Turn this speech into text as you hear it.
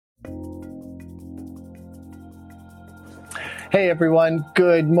Hey everyone,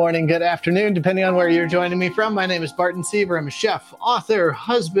 good morning, good afternoon, depending on where you're joining me from. My name is Barton Seaver. I'm a chef, author,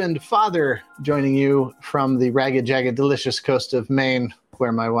 husband, father, joining you from the ragged, jagged, delicious coast of Maine,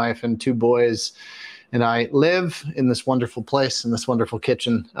 where my wife and two boys and I live in this wonderful place, in this wonderful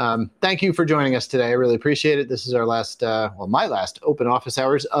kitchen. Thank you for joining us today. I really appreciate it. This is our last, my last open office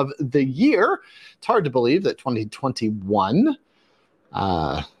hours of the year. It's hard to believe that 2021,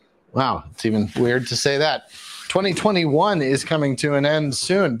 wow, it's even weird to say that. 2021 is coming to an end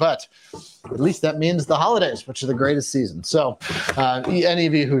soon, but at least that means the holidays, which are the greatest season. So any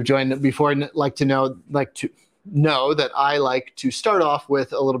of you who've joined before like to know that I like to start off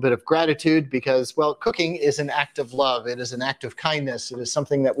with a little bit of gratitude because, well, cooking is an act of love. It is an act of kindness. It is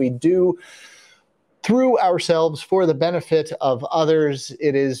something that we do through ourselves for the benefit of others.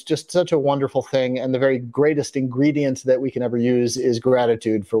 It is just such a wonderful thing. And the very greatest ingredient that we can ever use is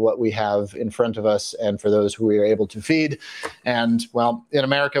gratitude for what we have in front of us and for those who we are able to feed. And well, in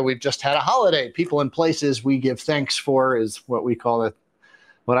America, we've just had a holiday. People and places we give thanks for is what we call it,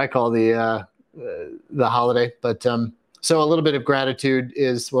 what I call the holiday. But so a little bit of gratitude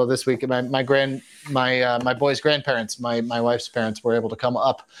is, well, this week my boys' grandparents, my wife's parents, were able to come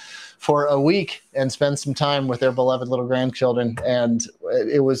up for a week and spend some time with their beloved little grandchildren. And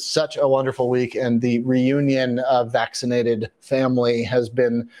it was such a wonderful week. And the reunion of vaccinated family has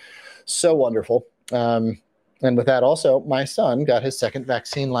been so wonderful. And with that also, my son got his second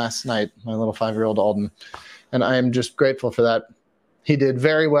vaccine last night, my little 5-year-old Alden. And I am just grateful for that. He did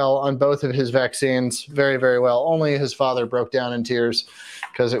very well on both of his vaccines, very, very well. Only his father broke down in tears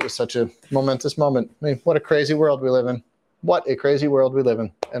because it was such a momentous moment. I mean, what a crazy world we live in. What a crazy world we live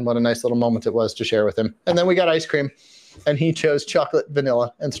in, and what a nice little moment it was to share with him. And then we got ice cream, and he chose chocolate,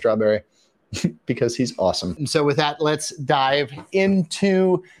 vanilla, and strawberry because he's awesome. And so with that, let's dive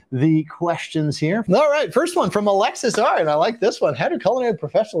into the questions here. All right, first one from Alexis R, and I like this one. How do culinary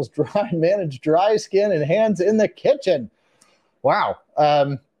professionals manage dry skin and hands in the kitchen? Wow.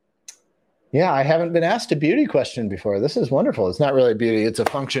 Yeah, I haven't been asked a beauty question before. This is wonderful. It's not really beauty. It's a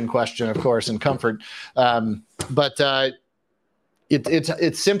function question, of course, and comfort. But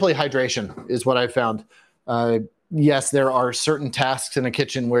it's simply hydration is what I found. Yes, there are certain tasks in a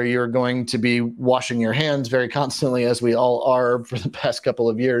kitchen where you're going to be washing your hands very constantly, as we all are for the past couple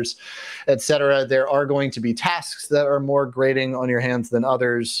of years, etc. There are going to be tasks that are more grating on your hands than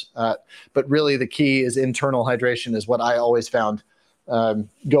others. But really the key is internal hydration is what I always found.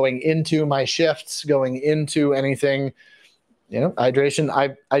 Going into my shifts, going into anything,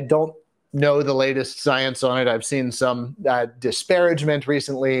 hydration. I don't know the latest science on it. I've seen some disparagement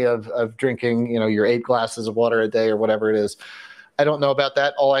recently of drinking, your 8 glasses of water a day or whatever it is. I don't know about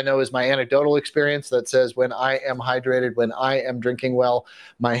that. All I know is my anecdotal experience that says when I am hydrated, when I am drinking well,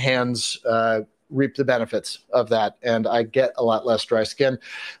 my hands reap the benefits of that, and I get a lot less dry skin.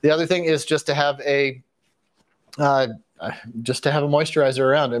 The other thing is just to have a moisturizer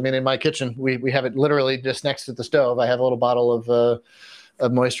around. I mean, in my kitchen, we have it literally just next to the stove. I have a little bottle of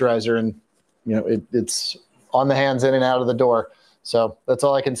moisturizer, and it's on the hands in and out of the door. So that's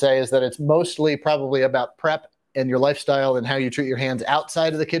all I can say is that it's mostly probably about prep and your lifestyle and how you treat your hands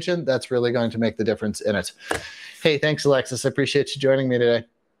outside of the kitchen. That's really going to make the difference in it. Hey, thanks, Alexis. I appreciate you joining me today.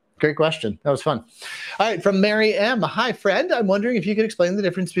 Great question. That was fun. All right, from Mary M. Hi, friend. I'm wondering if you could explain the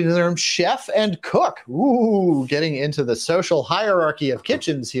difference between the term chef and cook. Ooh, getting into the social hierarchy of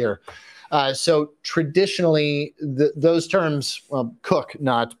kitchens here. So traditionally, those terms, well, cook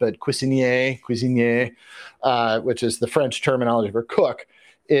not, but cuisinier, which is the French terminology for cook,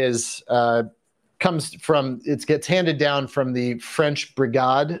 gets handed down from the French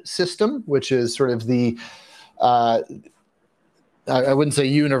brigade system, which is sort of the I wouldn't say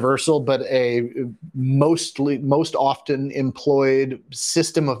universal, but a most often employed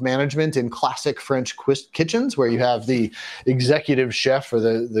system of management in classic French kitchens, where you have the executive chef or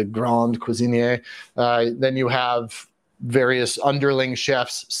the grand cuisinier. Then you have various underling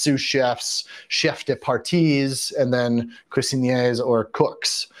chefs, sous chefs, chef de parties, and then cuisiniers or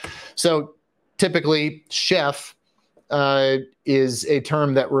cooks. So typically, chef is a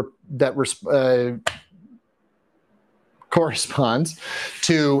term that corresponds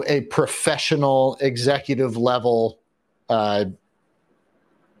to a professional executive level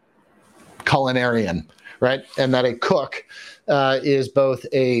culinarian, right? And that a cook is both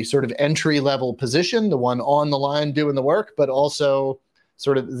a sort of entry level position, the one on the line doing the work, but also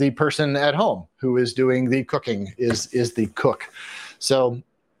sort of the person at home who is doing the cooking is the cook. So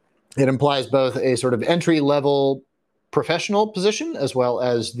it implies both a sort of entry level professional position as well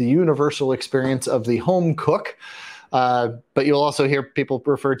as the universal experience of the home cook. But you'll also hear people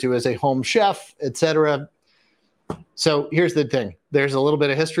referred to as a home chef, etc. So here's the thing. There's a little bit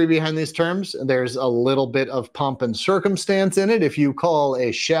of history behind these terms. There's a little bit of pomp and circumstance in it. If you call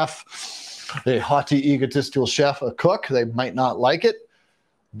a chef, a haughty, egotistical chef, a cook, they might not like it.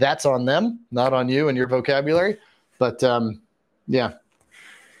 That's on them, not on you and your vocabulary. But yeah.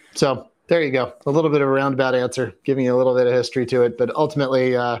 So there you go. A little bit of a roundabout answer, giving you a little bit of history to it. But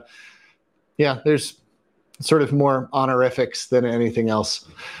ultimately, yeah, there's sort of more honorifics than anything else.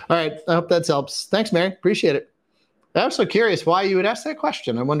 All right. I hope that helps. Thanks, Mary. Appreciate it. I'm also curious why you would ask that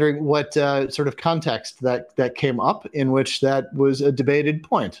question. I'm wondering what sort of context that came up in which that was a debated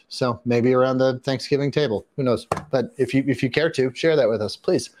point. So maybe around the Thanksgiving table. Who knows? But if you care to, share that with us,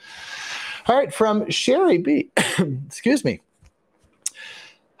 please. All right, from Sherry B. Excuse me.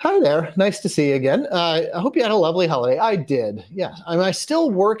 Hi there. Nice to see you again. I hope you had a lovely holiday. I did. Yeah. Am I still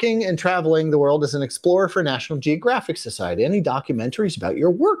working and traveling the world as an explorer for National Geographic Society? Any documentaries about your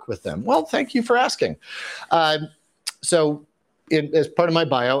work with them? Well, thank you for asking. So as part of my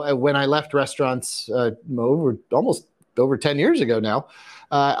bio, when I left restaurants almost over 10 years ago now,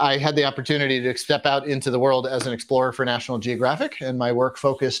 I had the opportunity to step out into the world as an explorer for National Geographic, and my work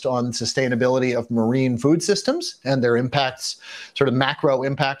focused on sustainability of marine food systems and their impacts, sort of macro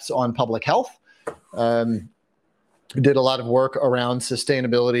impacts on public health. Did a lot of work around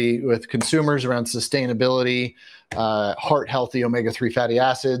sustainability with consumers, around sustainability, heart-healthy omega-3 fatty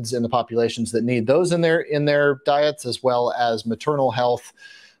acids in the populations that need those in their diets, as well as maternal health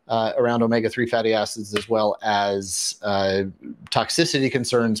around omega-3 fatty acids, as well as toxicity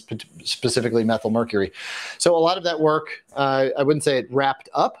concerns, specifically methylmercury. So a lot of that work, I wouldn't say it wrapped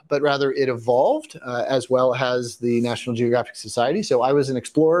up, but rather it evolved, as well as the National Geographic Society. So I was an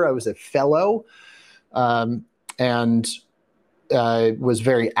explorer, I was a fellow, and was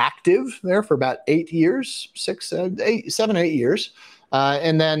very active there for about 8 years, 7 or 8 years.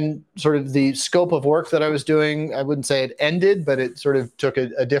 And then sort of the scope of work that I was doing, I wouldn't say it ended, but it sort of took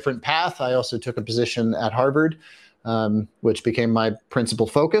a different path. I also took a position at Harvard, which became my principal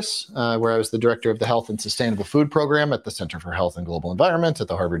focus, where I was the director of the Health and Sustainable Food Program at the Center for Health and Global Environment at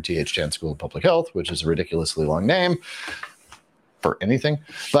the Harvard T.H. Chan School of Public Health, which is a ridiculously long name for anything.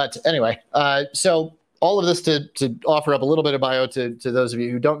 But anyway, so all of this to offer up a little bit of bio to those of you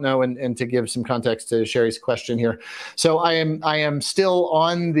who don't know, and to give some context to Sherry's question here. So I am still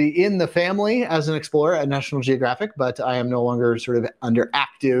in the family as an explorer at National Geographic, but I am no longer sort of under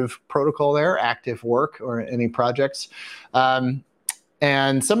active protocol there, active work or any projects.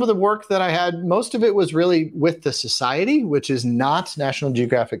 And some of the work that I had, most of it was really with the Society, which is not National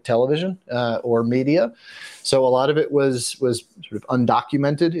Geographic Television or media. So a lot of it was sort of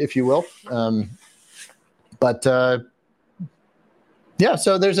undocumented, if you will. But yeah,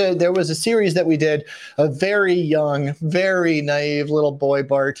 so there was a series that we did. A very young, very naive little boy,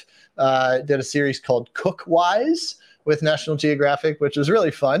 Bart, did a series called Cookwise with National Geographic, which was really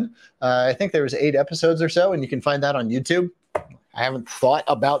fun. I think there was 8 episodes or so, and you can find that on YouTube. I haven't thought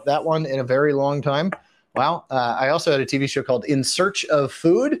about that one in a very long time. Wow. I also had a TV show called In Search of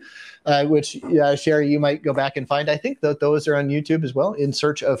Food, which, Sherry, you might go back and find. I think that those are on YouTube as well. In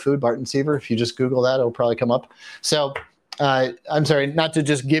Search of Food, Barton Seaver. If you just Google that, it'll probably come up. So I'm sorry, not to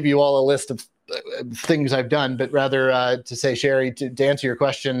just give you all a list of things I've done, but rather to say, Sherry, to answer your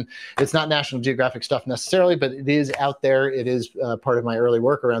question, it's not National Geographic stuff necessarily, but it is out there. It is part of my early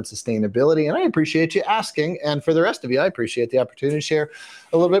work around sustainability, and I appreciate you asking. And for the rest of you, I appreciate the opportunity to share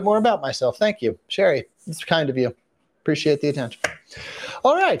a little bit more about myself. Thank you, Sherry. It's kind of you. Appreciate the attention.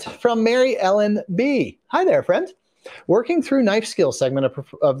 All right, from Mary Ellen B. Hi there, friend. Working through knife skill segment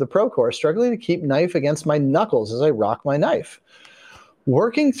of the pro course, struggling to keep knife against my knuckles as I rock my knife.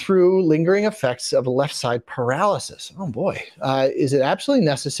 Working through lingering effects of left side paralysis. Oh boy. Is it absolutely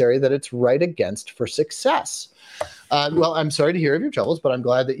necessary that it's right against for success? Well, I'm sorry to hear of your troubles, but I'm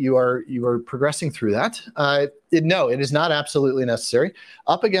glad that you are progressing through that. No, it is not absolutely necessary.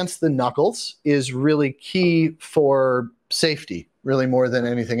 Up against the knuckles is really key for safety, really more than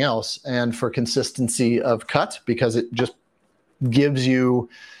anything else, and for consistency of cut, because it just gives you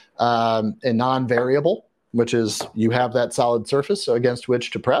a non-variable, which is you have that solid surface against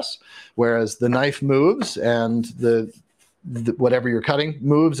which to press, whereas the knife moves and the whatever you're cutting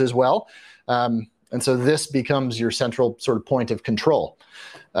moves as well. And so this becomes your central sort of point of control.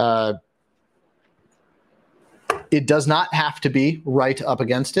 It does not have to be right up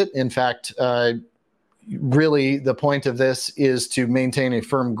against it. In fact, really the point of this is to maintain a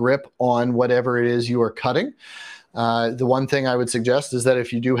firm grip on whatever it is you are cutting. The one thing I would suggest is that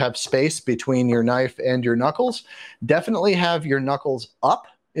if you do have space between your knife and your knuckles, definitely have your knuckles up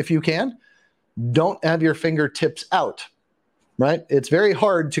if you can. Don't have your fingertips out, right? It's very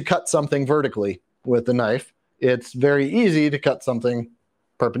hard to cut something vertically with the knife. it's very easy to cut something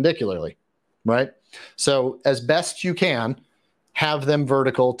perpendicularly, right? So as best you can, have them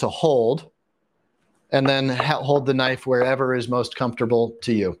vertical to hold, and then hold the knife wherever is most comfortable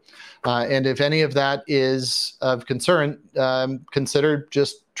to you. And if any of that is of concern, consider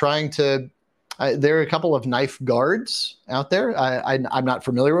just trying to, there are a couple of knife guards out there. I'm not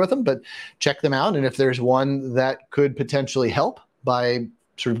familiar with them, but check them out. And if there's one that could potentially help by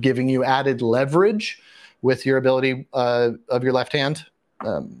sort of giving you added leverage with your ability of your left hand,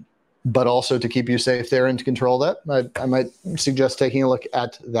 but also to keep you safe there and to control that, I might suggest taking a look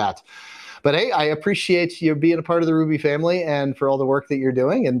at that. But hey, I appreciate you being a part of the Ruby family and for all the work that you're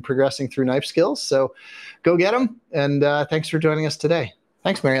doing and progressing through knife skills. So go get them. And thanks for joining us today.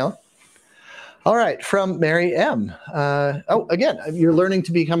 Thanks, Mary Ellen. All right, from Mary M. Again, you're learning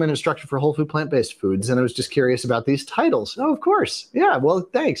to become an instructor for whole food, plant-based foods. And I was just curious about these titles. Oh, of course. Yeah, well,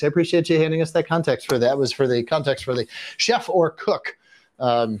 thanks. I appreciate you handing us that context for that. That was for the context for the chef or cook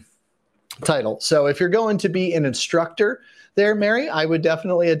title. So if you're going to be an instructor there, Mary, I would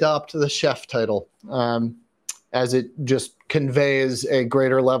definitely adopt the chef title, as it just conveys a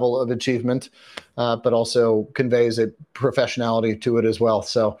greater level of achievement, but also conveys a professionality to it as well.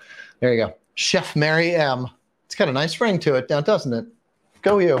 So there you go. Chef Mary M. It's got a nice ring to it now, doesn't it?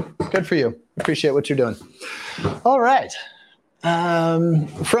 Go you. Good for you. Appreciate what you're doing. All right.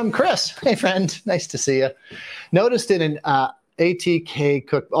 From Chris. Hey, friend. Nice to see you. Noticed in an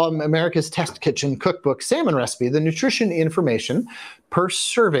ATK America's Test Kitchen cookbook salmon recipe, the nutrition information per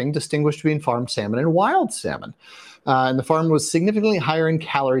serving distinguished between farmed salmon and wild salmon. And the farm was significantly higher in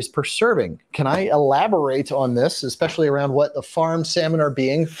calories per serving. Can I elaborate on this, especially around what the farmed salmon are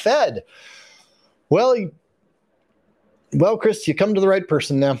being fed? Well, Chris, you come to the right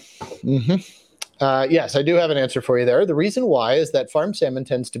person now. Yes, I do have an answer for you there. The reason why is that farmed salmon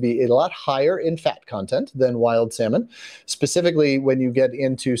tends to be a lot higher in fat content than wild salmon, specifically when you get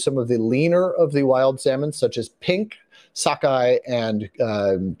into some of the leaner of the wild salmon, such as pink, sockeye, and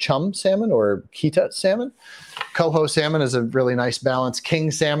chum salmon or kita salmon. Coho salmon is a really nice balance.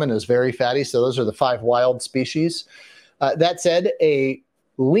 King salmon is very fatty, so those are the 5 wild species. That said, a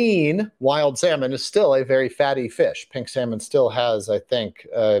lean wild salmon is still a very fatty fish. Pink salmon still has, I think,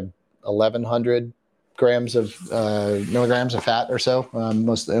 1,100 grams of milligrams of fat or so.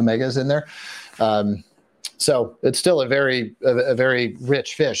 Most of the omegas in there. So it's still a very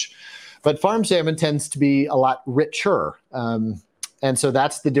rich fish. But farm salmon tends to be a lot richer. And so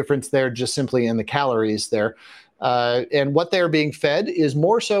that's the difference there, just simply in the calories there. And what they're being fed is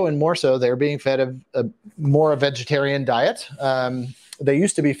more so and more so, they're being fed more a vegetarian diet. They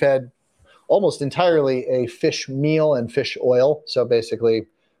used to be fed almost entirely a fish meal and fish oil. So basically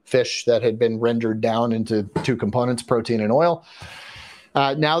fish that had been rendered down into 2 components, protein and oil.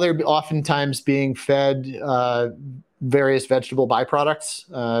 Now they're oftentimes being fed various vegetable byproducts,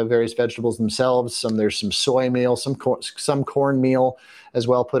 various vegetables themselves. There's some soy meal, some corn meal as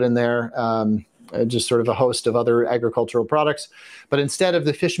well put in there, just sort of a host of other agricultural products. But instead of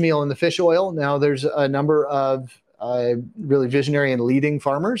the fish meal and the fish oil, now there's a number of really visionary and leading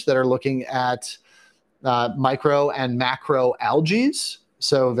farmers that are looking at micro and macro algae,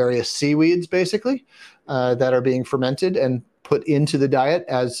 so various seaweeds basically, that are being fermented and put into the diet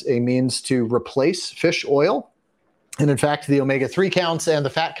as a means to replace fish oil. And in fact, the omega-3 counts and the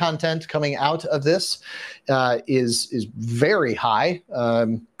fat content coming out of this is very high.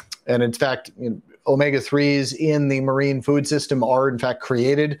 And in fact, omega-3s in the marine food system are in fact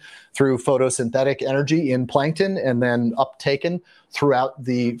created through photosynthetic energy in plankton and then uptaken throughout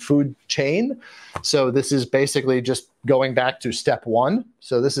the food chain. So this is basically just going back to step 1.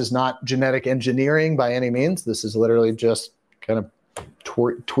 So this is not genetic engineering by any means. This is literally just kind of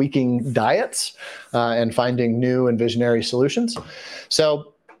tweaking diets and finding new and visionary solutions.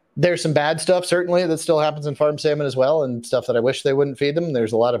 So there's some bad stuff, certainly, that still happens in farm salmon as well, and stuff that I wish they wouldn't feed them.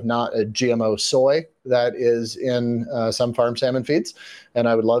 There's a lot of not GMO soy that is in some farm salmon feeds, and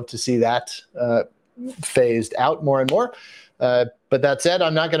I would love to see that phased out more and more. But that said,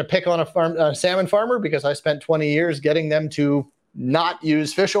 I'm not going to pick on a salmon farmer because I spent 20 years getting them to not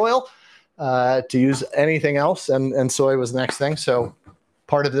use fish oil, to use anything else, and soy was the next thing. So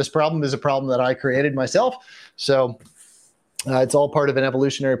part of this problem is a problem that I created myself. So it's all part of an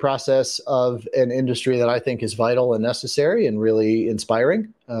evolutionary process of an industry that I think is vital and necessary and really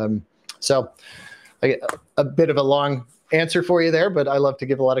inspiring. So a bit of a long answer for you there, but I love to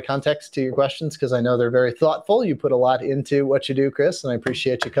give a lot of context to your questions because I know they're very thoughtful. You put a lot into what you do, Chris, and I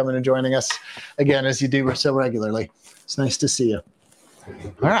appreciate you coming and joining us again as you do so regularly. It's nice to see you.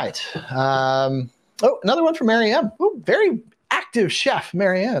 All right. Another one from Mary M. Very active chef,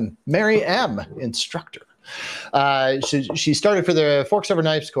 Mary M. Instructor. She started for the Forks Over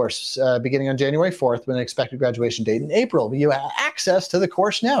Knives course beginning on January 4th with an expected graduation date in April. You have access to the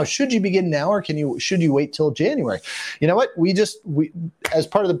course now. Should you begin now, or should you wait till January? You know what? We as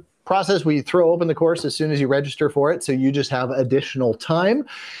part of the process, we throw open the course as soon as you register for it, so you just have additional time.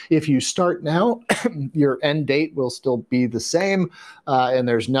 If you start now, your end date will still be the same, and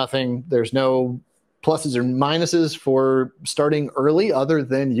there's no pluses or minuses for starting early other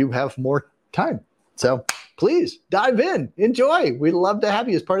than you have more time. So please dive in, enjoy. We'd love to have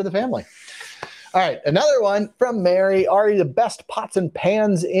you as part of the family. All right, another one from Mary. Are you the best pots and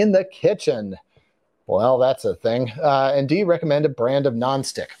pans in the kitchen? Well, that's a thing. And do you recommend a brand of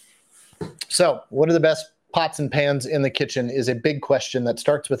nonstick? So what are the best pots and pans in the kitchen is a big question that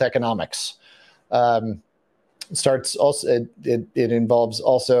starts with economics. It involves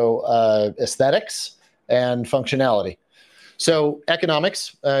also aesthetics and functionality. So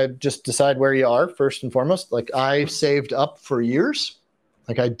economics, just decide where you are first and foremost. Like I saved up for years.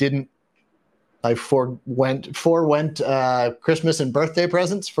 Like I forwent Christmas and birthday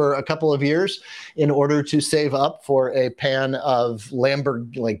presents for a couple of years in order to save up for a pan of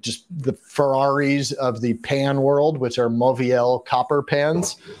Lamborghini, like just the Ferraris of the pan world, which are Moviel copper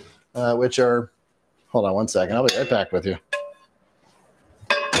pans, which are, hold on one second, I'll be right back with you.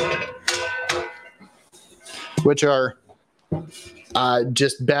 Which are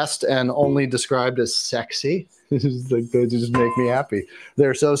just best and only described as sexy. They just make me happy.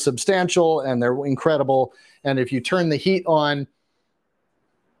 They're so substantial and they're incredible. And if you turn the heat on,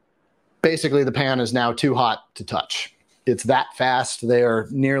 basically the pan is now too hot to touch. It's that fast. They are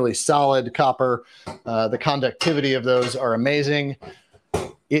nearly solid copper. The conductivity of those are amazing.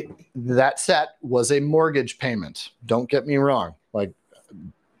 That set was a mortgage payment. Don't get me wrong. Like,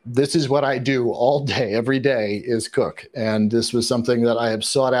 this is what I do all day, every day is cook. And this was something that I have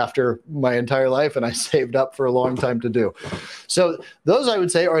sought after my entire life and I saved up for a long time to do. So those I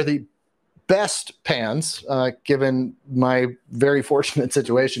would say are the best pans, given my very fortunate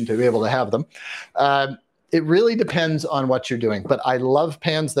situation to be able to have them. It really depends on what you're doing, but I love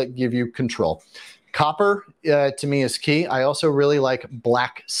pans that give you control. Copper to me is key. I also really like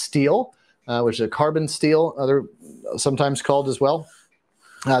black steel, which is a carbon steel, sometimes called as well.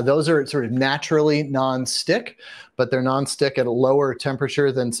 Those are sort of naturally non-stick, but they're non-stick at a lower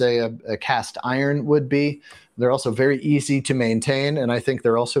temperature than, say, a cast iron would be. They're also very easy to maintain, and I think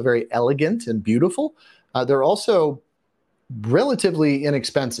they're also very elegant and beautiful. They're also relatively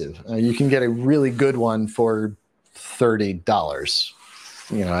inexpensive. You can get a really good one for $30.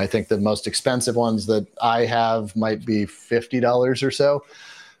 You know, I think the most expensive ones that I have might be $50 or so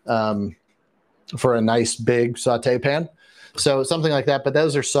for a nice big saute pan. So something like that, but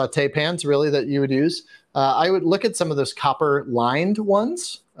those are saute pans really that you would use. I would look at some of those copper lined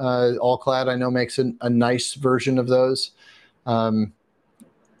ones. All Clad I know makes a nice version of those. And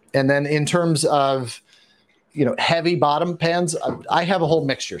then in terms of, you know, heavy bottom pans, I have a whole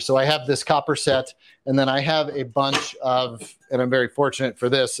mixture. So I have this copper set, and then I have a bunch of, and I'm very fortunate for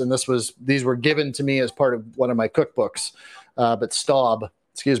this, and these were given to me as part of one of my cookbooks. But Staub,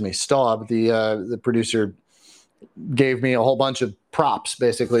 the producer, gave me a whole bunch of props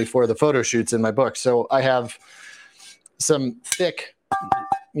basically for the photo shoots in my book. So I have some thick,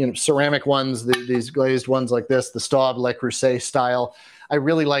 you know, ceramic ones, these glazed ones like this, the Staub Le Creuset style. I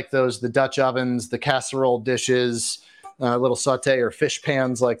really like those, the Dutch ovens, the casserole dishes, little saute or fish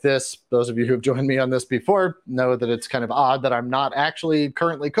pans like this. Those of you who have joined me on this before know that it's kind of odd that I'm not actually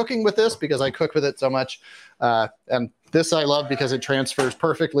currently cooking with this because I cook with it so much. And this I love because it transfers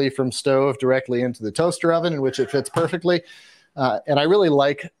perfectly from stove directly into the toaster oven, in which it fits perfectly. And I really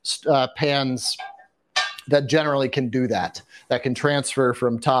like pans that generally can do that can transfer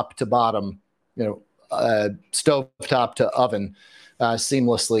from top to bottom, you know, stove top to oven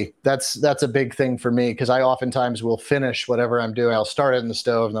seamlessly. That's a big thing for me because I oftentimes will finish whatever I'm doing. I'll start it in the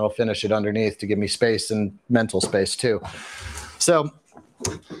stove and then I'll finish it underneath to give me space and mental space too. So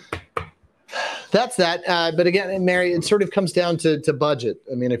that's that. But again, Mary, it sort of comes down to budget.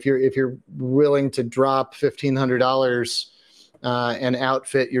 I mean, if you're willing to drop $1,500 and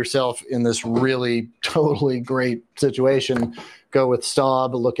outfit yourself in this really totally great situation, go with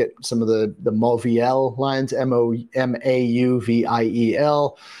Staub. Look at some of the Moviel lines, Mauviel.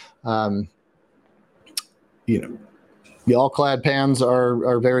 You know, the All Clad pans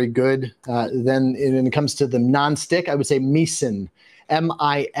are very good. Then when it comes to the non-stick, I would say Misen.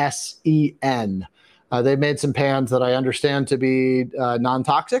 Misen. They've made some pans that I understand to be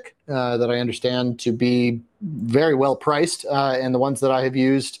non-toxic, that I understand to be very well priced, and the ones that I have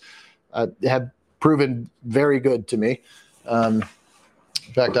used have proven very good to me. In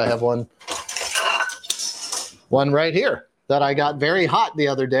fact, I have one one right here that I got very hot the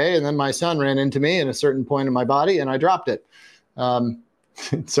other day, and then my son ran into me in a certain point in my body, and I dropped it.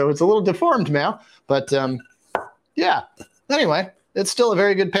 So it's a little deformed now, but yeah. Anyway, it's still a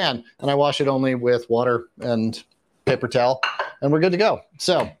very good pan, and I wash it only with water and paper towel, and we're good to go.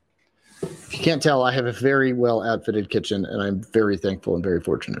 So if you can't tell, I have a very well outfitted kitchen, and I'm very thankful and very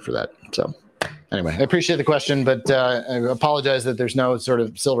fortunate for that. So anyway, I appreciate the question, but I apologize that there's no sort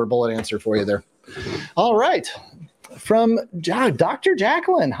of silver bullet answer for you there. All right. From Dr.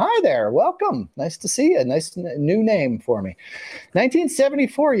 Jacqueline. Hi there. Welcome. Nice to see you. Nice new name for me.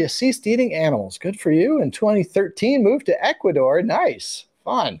 1974, you ceased eating animals. Good for you. In 2013, moved to Ecuador. Nice.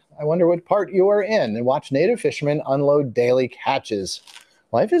 Fun. I wonder what part you are in, and watch native fishermen unload daily catches.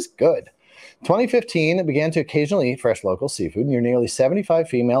 Life is good. 2015, began to occasionally eat fresh local seafood. And you're nearly 75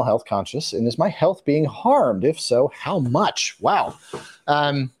 female, health conscious. And is my health being harmed? If so, how much? Wow.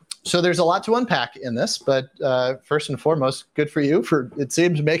 So there's a lot to unpack in this, but first and foremost, good for you for, it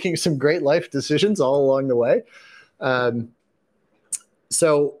seems, making some great life decisions all along the way.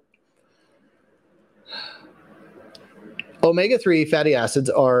 So omega-3 fatty acids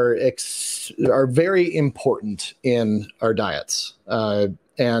are very important in our diets.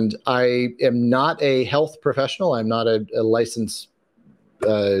 And I am not a health professional. I'm not a licensed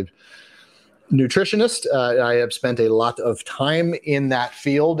nutritionist. I have spent a lot of time in that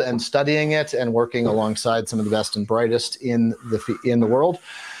field and studying it and working alongside some of the best and brightest in the world.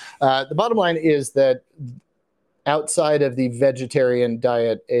 The bottom line is that outside of the vegetarian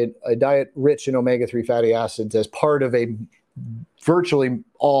diet, a diet rich in omega-3 fatty acids as part of a virtually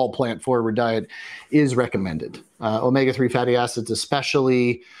all plant-forward diet is recommended. Omega-3 fatty acids,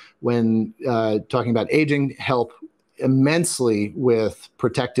 especially when talking about aging, help immensely with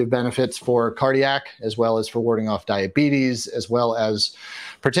protective benefits for cardiac, as well as for warding off diabetes, as well as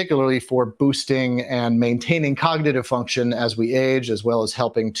particularly for boosting and maintaining cognitive function as we age, as well as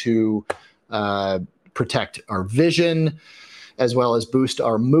helping to protect our vision, as well as boost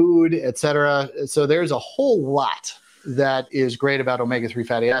our mood, etc. So there's a whole lot that is great about omega-3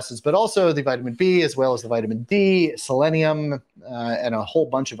 fatty acids, but also the vitamin B, as well as the vitamin D, selenium, and a whole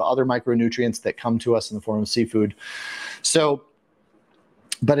bunch of other micronutrients that come to us in the form of seafood. So,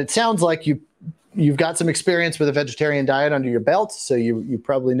 but it sounds like you've got some experience with a vegetarian diet under your belt, so you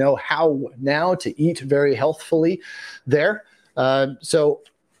probably know how now to eat very healthfully there. So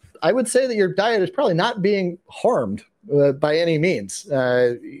I would say that your diet is probably not being harmed by any means.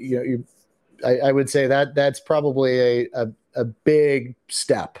 I would say that that's probably a big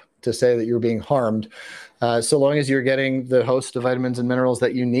step to say that you're being harmed. So long as you're getting the host of vitamins and minerals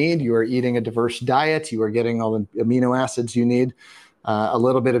that you need, you are eating a diverse diet, you are getting all the amino acids you need. A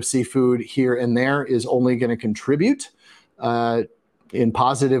little bit of seafood here and there is only going to contribute in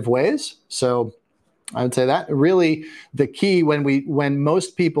positive ways. So I would say that really the key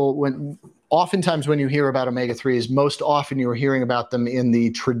oftentimes when you hear about omega-3s, most often you're hearing about them in the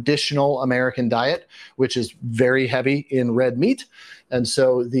traditional American diet, which is very heavy in red meat. And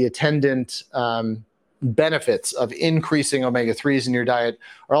so the attendant benefits of increasing omega-3s in your diet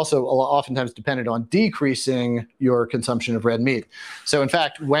are also oftentimes dependent on decreasing your consumption of red meat. So in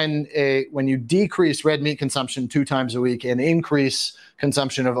fact, when you decrease red meat consumption 2 times a week and increase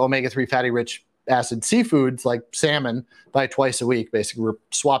consumption of omega-3 fatty rich acid seafoods like salmon by twice a week, basically we're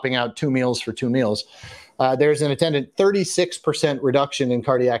swapping out 2 meals for 2 meals, there's an attendant 36% reduction in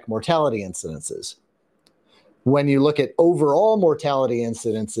cardiac mortality incidences. When you look at overall mortality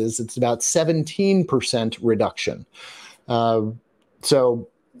incidences, it's about 17% reduction. So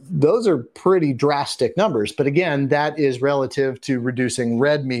those are pretty drastic numbers. But again, that is relative to reducing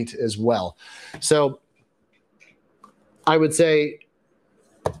red meat as well. So I would say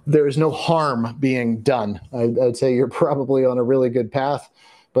there is no harm being done. I'd say you're probably on a really good path,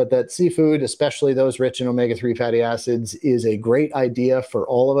 but that seafood, especially those rich in omega-3 fatty acids, is a great idea for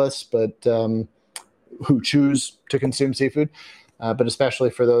all of us, but who choose to consume seafood, but especially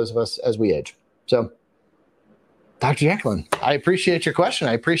for those of us as we age. So, Dr. Jacqueline, I appreciate your question.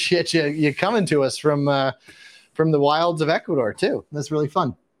 I appreciate you coming to us from the wilds of Ecuador too. That's really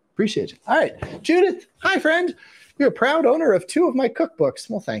fun. Appreciate you. All right, Judith. Hi, friend. You're a proud owner of 2 of my cookbooks.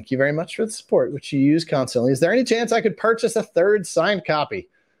 Well, thank you very much for the support, which you use constantly. Is there any chance I could purchase a 3rd signed copy?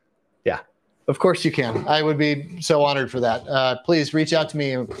 Yeah, of course you can. I would be so honored for that. Please reach out to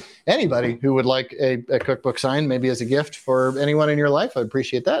me, anybody who would like a cookbook signed, maybe as a gift for anyone in your life. I'd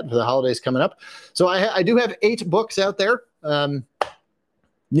appreciate that for the holidays coming up. So I do have 8 books out there.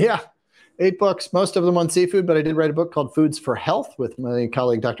 Yeah. 8 books, most of them on seafood, but I did write a book called Foods for Health with my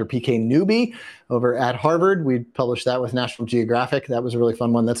colleague, Dr. PK Newby over at Harvard. We published that with National Geographic. That was a really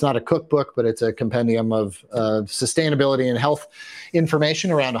fun one. That's not a cookbook, but it's a compendium of sustainability and health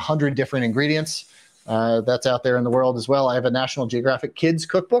information around 100 different ingredients. That's out there in the world as well. I have a National Geographic Kids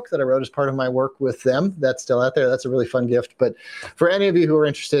cookbook that I wrote as part of my work with them. That's still out there. That's a really fun gift. But for any of you who are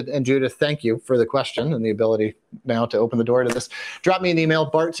interested, and Judith, thank you for the question and the ability now to open the door to this. Drop me an email,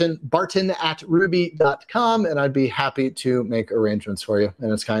 barton@ruby.com, and I'd be happy to make arrangements for you.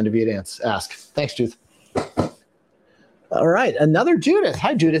 And it's kind of you to ask. Thanks, Judith. All right, another Judith.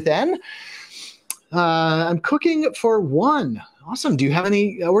 Hi, Judith N. I'm cooking for one. Awesome. Do you have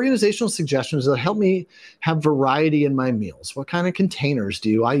any organizational suggestions that help me have variety in my meals? What kind of containers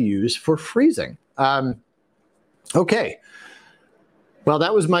do I use for freezing? Okay. Well,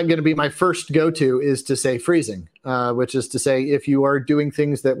 that was going to be my first go-to, is to say freezing, which is to say if you are doing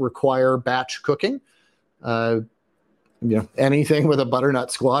things that require batch cooking, anything with a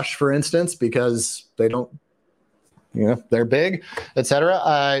butternut squash, for instance, because they don't, they're big,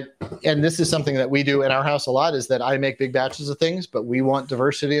 etc. And this is something that we do in our house a lot, is that I make big batches of things, but we want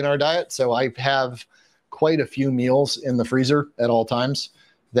diversity in our diet. So I have quite a few meals in the freezer at all times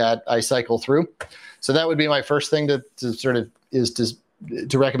that I cycle through. So that would be my first thing to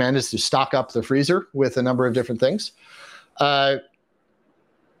recommend, is to stock up the freezer with a number of different things. I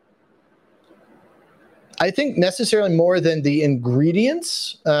think necessarily more than the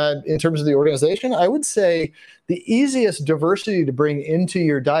ingredients in terms of the organization, I would say the easiest diversity to bring into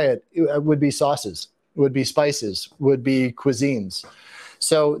your diet would be sauces, would be spices, would be cuisines.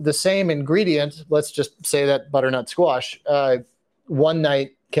 So the same ingredient, let's just say that butternut squash, one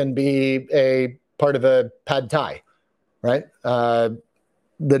night can be a part of a pad thai, right? The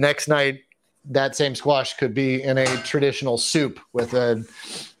next night, that same squash could be in a traditional soup with a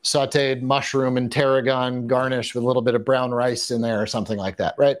sauteed mushroom and tarragon garnish with a little bit of brown rice in there or something like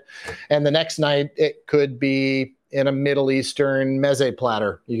that, right? And the next night, it could be in a Middle Eastern meze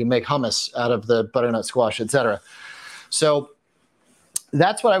platter. You can make hummus out of the butternut squash, etc. So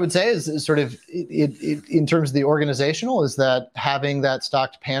that's what I would say is sort of in terms of the organizational, is that having that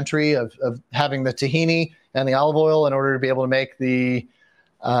stocked pantry of having the tahini and the olive oil in order to be able to make the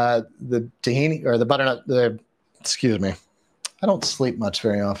tahini or the butternut, excuse me. I don't sleep much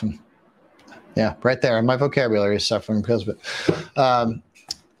very often. Yeah, right there. My vocabulary is suffering because of it.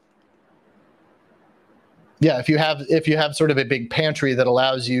 If you have sort of a big pantry that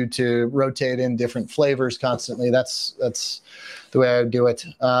allows you to rotate in different flavors constantly, that's the way I would do it.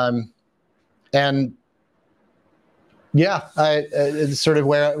 It's sort of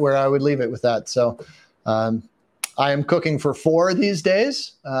where I would leave it with that. So I am cooking for 4 these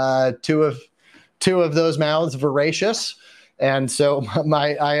days. Two of those mouths voracious. And so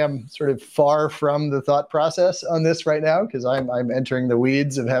I am sort of far from the thought process on this right now, because I'm entering the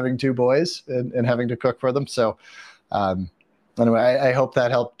weeds of having 2 boys and having to cook for them. So anyway, I hope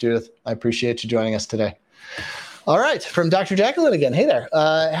that helped, Judith. I appreciate you joining us today. All right, from Dr. Jacqueline again. Hey there.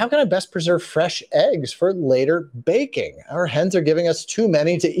 How can I best preserve fresh eggs for later baking? Our hens are giving us too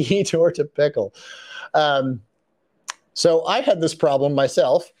many to eat or to pickle. So I had this problem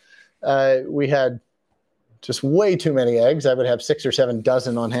myself. We had just way too many eggs. I would have 6 or 7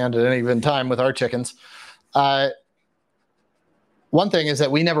 dozen on hand at any given time with our chickens. One thing is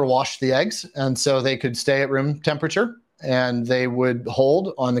that we never washed the eggs, and so they could stay at room temperature, and they would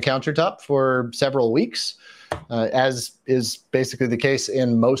hold on the countertop for several weeks, as is basically the case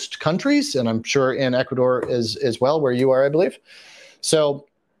in most countries, and I'm sure in Ecuador as well, where you are, I believe. So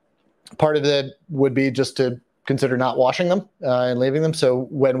part of it would be just to consider not washing them and leaving them. So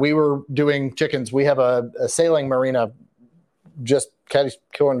when we were doing chickens, we have a sailing marina just kind of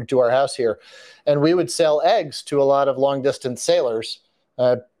going to our house here. And we would sell eggs to a lot of long distance sailors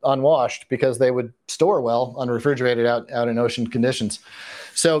unwashed, because they would store well unrefrigerated out in ocean conditions.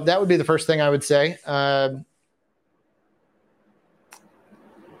 So that would be the first thing I would say. And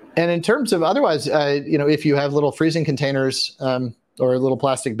in terms of otherwise, if you have little freezing containers, or little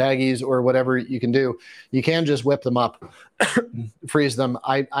plastic baggies or whatever you can do, you can just whip them up, freeze them.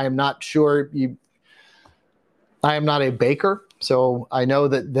 I am not sure. I am not a baker, so I know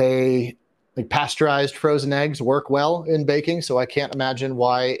that pasteurized frozen eggs work well in baking. So I can't imagine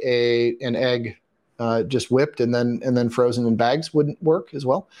why an egg just whipped and then frozen in bags wouldn't work as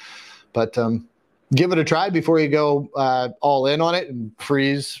well. But give it a try before you go all in on it and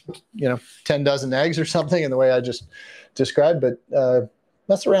freeze, 10 dozen eggs or something in the way I just described, but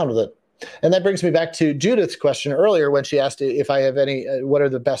mess around with it. And that brings me back to Judith's question earlier when she asked if I have any, what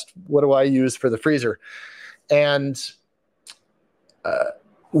do I use for the freezer? And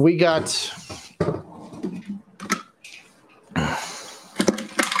we got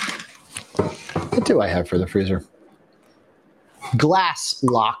what do I have for the freezer? Glass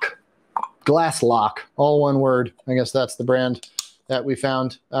Lock, all one word. I guess that's the brand that we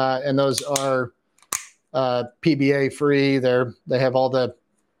found, and those are PBA free. They have all the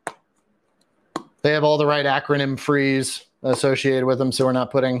right acronym frees associated with them, so we're not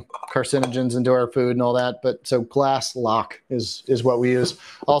putting carcinogens into our food and all that. But so Glass Lock is what we use.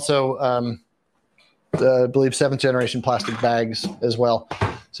 Also, I believe 7th generation plastic bags as well.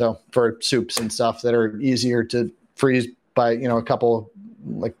 So for soups and stuff that are easier to freeze by, a couple,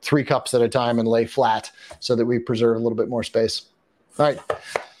 like 3 cups at a time and lay flat so that we preserve a little bit more space. All right.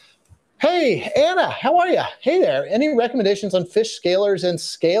 Hey, Anna, how are you? Hey there. Any recommendations on fish scalers and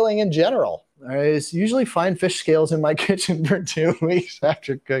scaling in general? I usually find fish scales in my kitchen for 2 weeks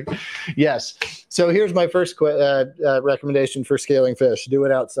after cooking. Yes. So here's my first recommendation for scaling fish. Do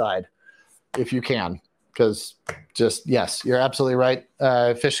it outside if you can, because yes, you're absolutely right.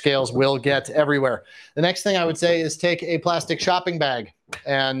 Fish scales will get everywhere. The next thing I would say is take a plastic shopping bag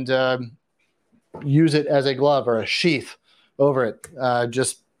and use it as a glove or a sheath over it.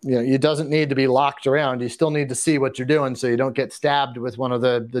 It doesn't need to be locked around. You still need to see what you're doing so you don't get stabbed with one of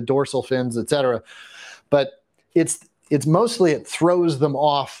the dorsal fins, etc. But it's mostly it throws them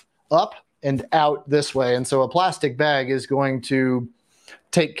off up and out this way. And so a plastic bag is going to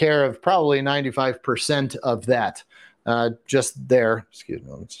take care of probably 95% of that. Just there. Excuse me,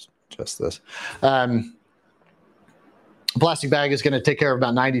 let me just adjust this. A plastic bag is going to take care of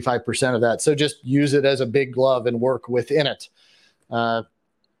about 95% of that. So just use it as a big glove and work within it.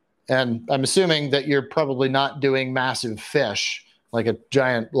 And I'm assuming that you're probably not doing massive fish, like a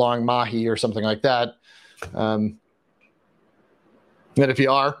giant long mahi or something like that. And if you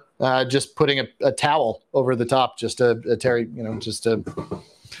are, just putting a towel over the top, just a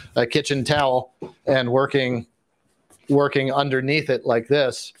kitchen towel, and working underneath it like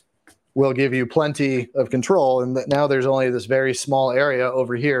this will give you plenty of control. And now there's only this very small area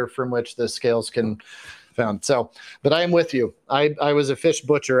over here from which the scales can found. So, but I am with you. I was a fish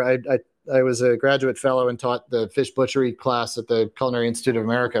butcher. I was a graduate fellow and taught the fish butchery class at the Culinary Institute of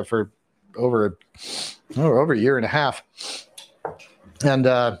America for over a year and a half. And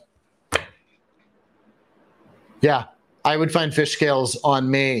I would find fish scales on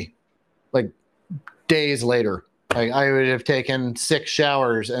me like days later. I would have taken 6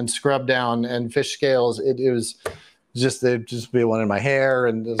 showers and scrubbed down, and fish scales. It was they'd just be one in my hair,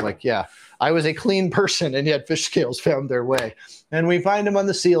 and it was like, yeah, I was a clean person, and yet fish scales found their way. And we find them on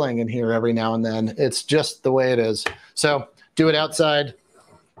the ceiling in here every now and then. It's just the way it is. So do it outside,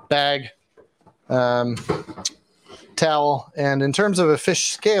 bag, towel. And in terms of a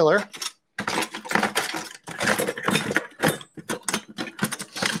fish scaler,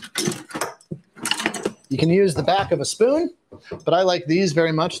 you can use the back of a spoon, but I like these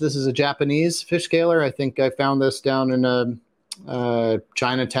very much. This is a Japanese fish scaler. I think I found this down in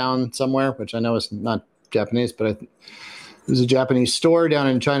Chinatown somewhere, which I know is not Japanese, but it was a Japanese store down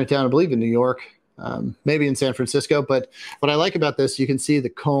in Chinatown, I believe in New York, maybe in San Francisco. But what I like about this, you can see the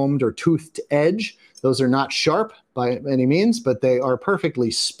combed or toothed edge. Those are not sharp by any means, but they are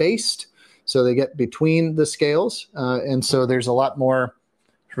perfectly spaced. So they get between the scales. And so there's a lot more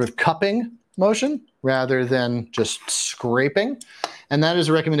sort of cupping motion rather than just scraping. And that is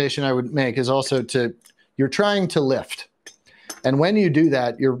a recommendation I would make, is also you're trying to lift. And when you do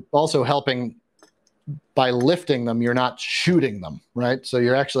that, you're also helping by lifting them. You're not shooting them, right? So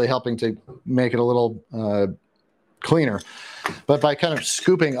you're actually helping to make it a little cleaner. But by kind of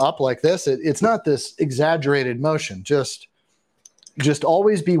scooping up like this, it's not this exaggerated motion. Just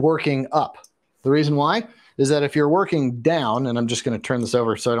always be working up. The reason why is that if you're working down, and I'm just going to turn this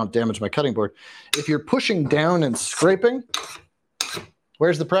over so I don't damage my cutting board. If you're pushing down and scraping,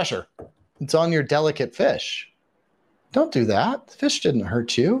 where's the pressure? It's on your delicate fish. Don't do that. The fish didn't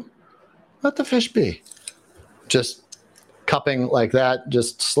hurt you. Let the fish be. Just cupping like that,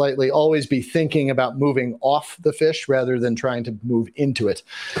 just slightly. Always be thinking about moving off the fish rather than trying to move into it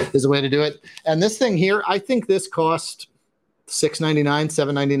is the way to do it. And this thing here, I think this cost $6.99,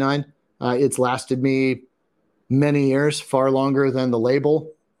 $7.99. It's lasted me many years, far longer than the label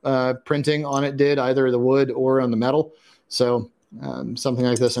printing on it did, either the wood or on the metal. So something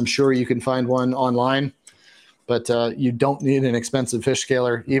like this, I'm sure you can find one online, but you don't need an expensive fish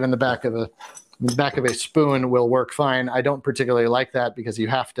scaler. Even the back of a spoon will work fine. I don't particularly like that because it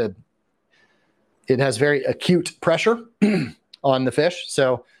has very acute pressure on the fish.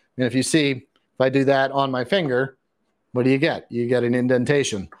 So if you see, if I do that on my finger, what do you get? You get an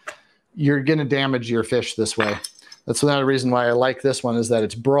indentation. You're going to damage your fish this way. That's another reason why I like this one, is that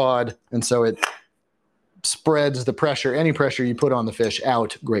it's broad, and so it spreads the pressure, any pressure you put on the fish,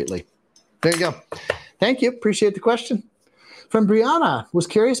 out greatly. There you go. Thank you. Appreciate the question. From Brianna, was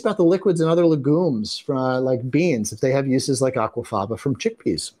curious about the liquids and other legumes from like beans, if they have uses like aquafaba from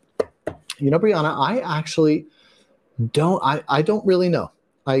chickpeas. Brianna, I actually don't. I don't really know.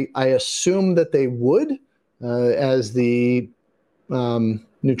 I assume that they would, as the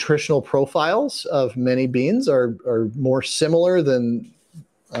nutritional profiles of many beans are more similar than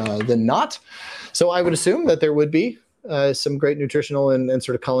not. So I would assume that there would be some great nutritional and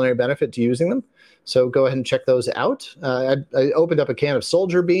sort of culinary benefit to using them. So go ahead and check those out. I opened up a can of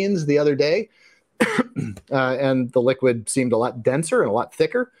soldier beans the other day, and the liquid seemed a lot denser and a lot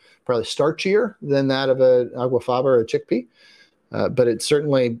thicker, probably starchier than that of a aquafaba or a chickpea. But it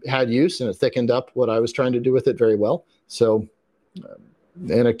certainly had use, and it thickened up what I was trying to do with it very well. So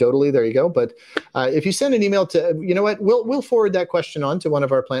anecdotally, there you go. But if you send an email to, you know what, we'll forward that question on to one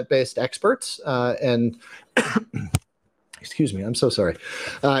of our plant-based experts and excuse me, I'm so sorry,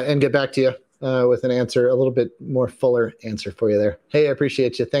 and get back to you with an answer, a little bit more fuller answer for you there. Hey, I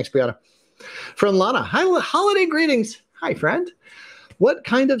appreciate you. Thanks, Brianna. From Lana, hi, holiday greetings. Hi, friend. What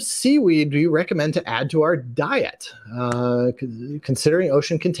kind of seaweed do you recommend to add to our diet? Considering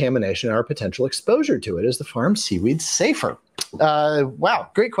ocean contamination and our potential exposure to it, is the farm seaweed safer?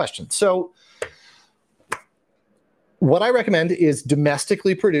 Wow, great question. So what I recommend is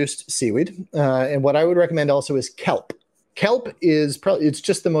domestically produced seaweed. And what I would recommend also is kelp. Kelp is probably, it's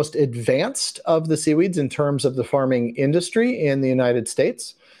just the most advanced of the seaweeds in terms of the farming industry in the United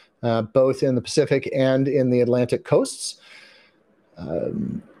States, both in the Pacific and in the Atlantic coasts.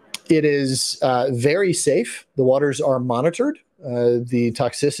 It is very safe. The waters are monitored. The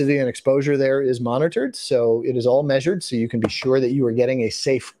toxicity and exposure there is monitored. So it is all measured, so you can be sure that you are getting a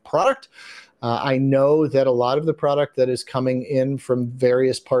safe product. I know that a lot of the product that is coming in from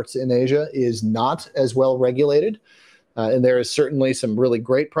various parts in Asia is not as well regulated. And there is certainly some really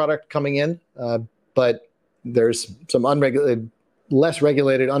great product coming in, but there's some less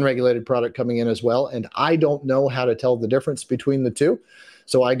regulated, unregulated product coming in as well. And I don't know how to tell the difference between the two.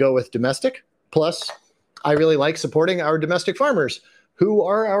 So I go with domestic. Plus, I really like supporting our domestic farmers. Who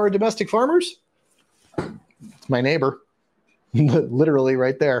are our domestic farmers? It's my neighbor, literally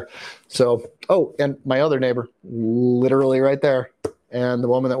right there. So, oh, and my other neighbor, literally right there. And the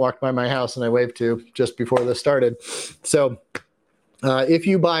woman that walked by my house and I waved to just before this started. So if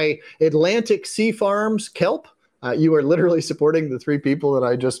you buy Atlantic Sea Farms kelp, you are literally supporting the three people that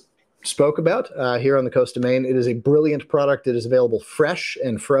I just spoke about here on the coast of Maine. It is a brilliant product. It is available fresh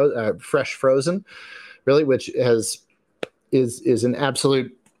and fresh frozen, really, which is an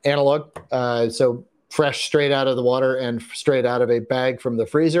absolute analog. So fresh straight out of the water and straight out of a bag from the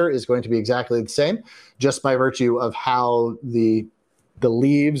freezer is going to be exactly the same, just by virtue of how the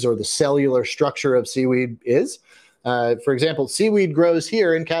leaves or the cellular structure of seaweed is. For example, seaweed grows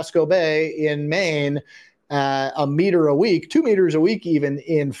here in Casco Bay in Maine a meter a week, 2 meters a week, even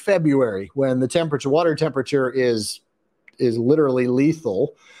in February, when the water temperature is literally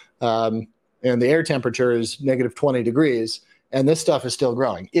lethal, and the air temperature is negative 20 degrees, and this stuff is still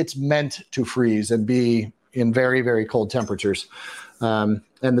growing. It's meant to freeze and be in very, very cold temperatures.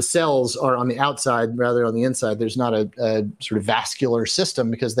 And the cells are on the outside rather than on the inside. There's not a sort of vascular system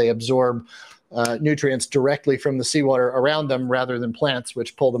because they absorb nutrients directly from the seawater around them rather than plants,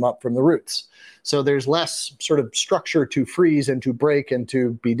 which pull them up from the roots. So there's less sort of structure to freeze and to break and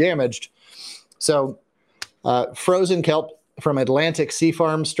to be damaged. So frozen kelp from Atlantic Sea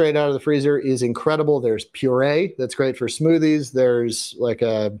Farm straight out of the freezer is incredible. There's puree that's great for smoothies. There's like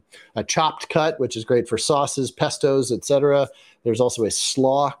a chopped cut, which is great for sauces, pestos, etc. There's also a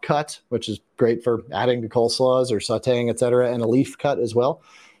slaw cut, which is great for adding to coleslaws or sauteing, etc., and a leaf cut as well.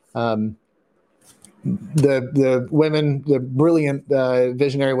 The women, the brilliant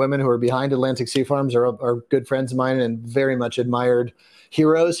visionary women who are behind Atlantic Sea Farms are good friends of mine and very much admired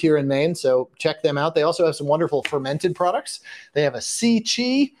heroes here in Maine. So check them out. They also have some wonderful fermented products. They have a sea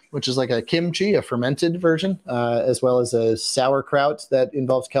chi, which is like a kimchi, a fermented version, as well as a sauerkraut that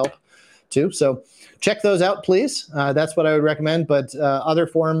involves kelp too. So check those out, please. That's what I would recommend. But other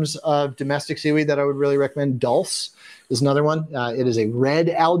forms of domestic seaweed that I would really recommend, dulse is another one. It is a red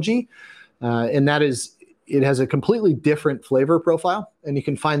algae. And it has a completely different flavor profile, and you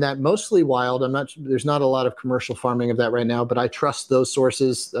can find that mostly wild. There's not a lot of commercial farming of that right now, but I trust those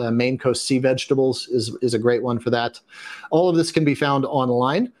sources. Maine Coast Sea Vegetables is a great one for that. All of this can be found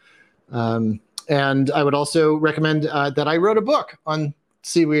online. And I would also recommend that I wrote a book on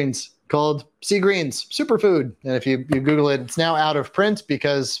seaweeds called Sea Greens Superfood. And if you Google it, it's now out of print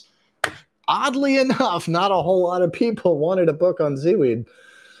because oddly enough, not a whole lot of people wanted a book on seaweed.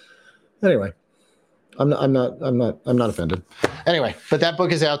 Anyway, I'm not offended. Anyway, but that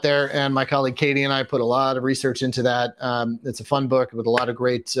book is out there, and my colleague Katie and I put a lot of research into that. It's a fun book with a lot of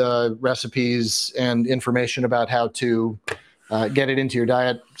great recipes and information about how to get it into your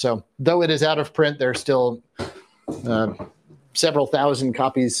diet. So though it is out of print, there's still several thousand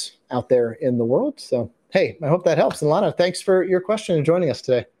copies out there in the world. So, hey, I hope that helps. And Lana, thanks for your question and joining us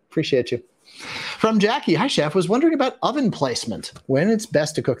today. Appreciate you. From Jackie, hi, Chef. Was wondering about oven placement. When it's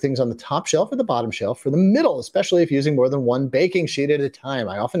best to cook things on the top shelf or the bottom shelf or the middle, especially if using more than one baking sheet at a time.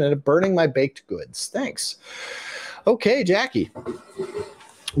 I often end up burning my baked goods. Thanks. Okay, Jackie.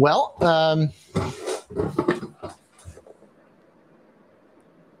 Well,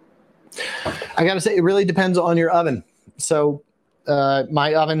 I got to say, it really depends on your oven. So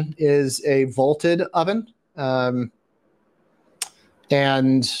my oven is a vaulted oven.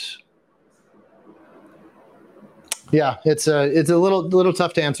 And yeah, it's a little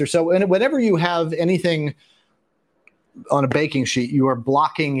tough to answer. So whenever you have anything on a baking sheet, you are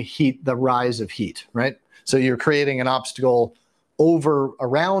blocking heat, the rise of heat, right? So you're creating an obstacle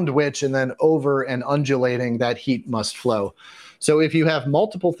around which and then over and undulating that heat must flow. So if you have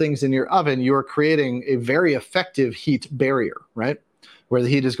multiple things in your oven, you're creating a very effective heat barrier, right? Where the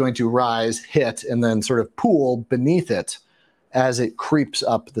heat is going to rise, hit, and then sort of pool beneath it as it creeps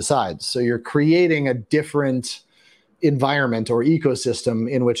up the sides. So you're creating a different environment or ecosystem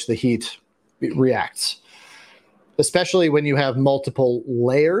in which the heat reacts, especially when you have multiple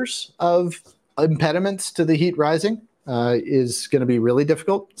layers of impediments to the heat rising is going to be really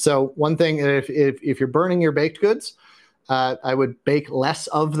difficult. So one thing, if you're burning your baked goods, I would bake less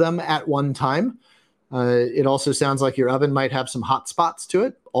of them at one time. It also sounds like your oven might have some hot spots to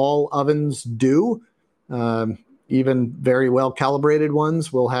it. All ovens do. Even very well calibrated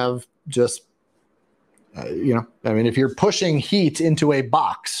ones will have just if you're pushing heat into a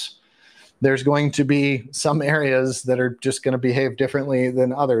box, there's going to be some areas that are just going to behave differently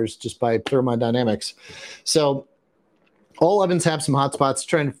than others just by thermodynamics. So all ovens have some hot spots.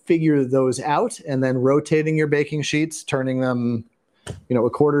 Trying to figure those out and then rotating your baking sheets, turning them, a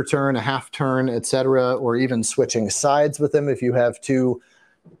quarter turn, a half turn, etc., or even switching sides with them if you have two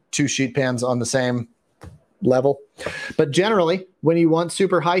sheet pans on the same level. But generally, when you want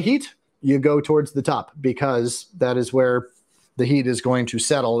super high heat, you go towards the top because that is where the heat is going to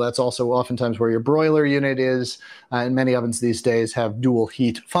settle. That's also oftentimes where your broiler unit is. And many ovens these days have dual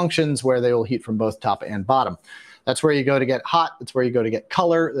heat functions where they will heat from both top and bottom. That's where you go to get hot. That's where you go to get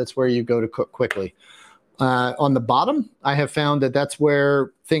color. That's where you go to cook quickly. On the bottom, I have found that that's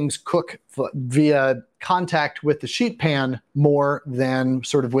where things cook via contact with the sheet pan more than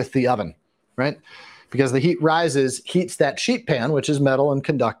sort of with the oven, right? Because the heat rises, heats that sheet pan, which is metal and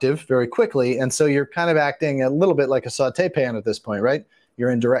conductive, very quickly. And so you're kind of acting a little bit like a saute pan at this point, right? You're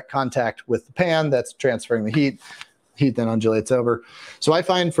in direct contact with the pan that's transferring the heat. Heat then undulates over. So I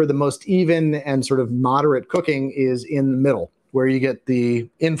find for the most even and sort of moderate cooking is in the middle, where you get the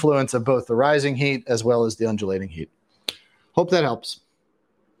influence of both the rising heat as well as the undulating heat. Hope that helps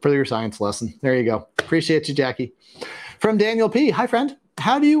for your science lesson. There you go. Appreciate you, Jackie. From Daniel P. Hi, friend.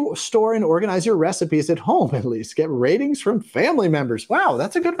 How do you store and organize your recipes at home, at least? Get ratings from family members. Wow,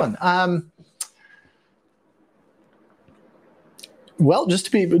 that's a good one. Well, just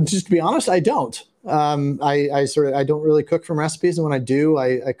to be honest, I don't. I don't really cook from recipes, and when I do,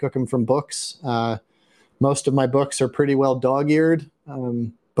 I cook them from books. Most of my books are pretty well dog-eared,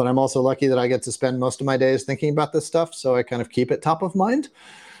 but I'm also lucky that I get to spend most of my days thinking about this stuff, so I kind of keep it top of mind.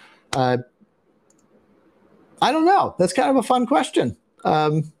 I don't know. That's kind of a fun question.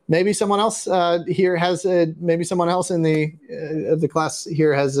 Maybe someone else here has maybe someone else in the class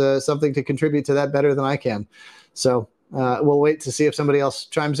here has something to contribute to that better than I can. So we'll wait to see if somebody else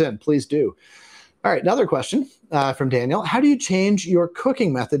chimes in. Please do. All right, another question from Daniel. How do you change your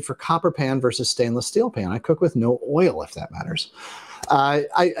cooking method for copper pan versus stainless steel pan? I cook with no oil, if that matters.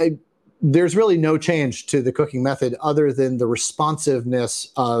 There's really no change to the cooking method other than the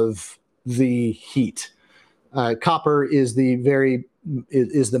responsiveness of the heat. Copper is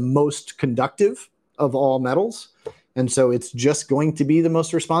the most conductive of all metals, and so it's just going to be the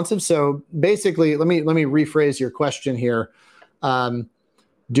most responsive. So basically, let me rephrase your question here.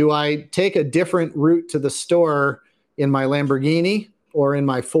 Do I take a different route to the store in my Lamborghini or in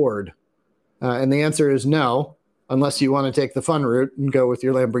my Ford? And the answer is no, unless you want to take the fun route and go with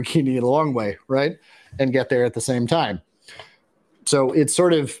your Lamborghini a long way, right? And get there at the same time. So it's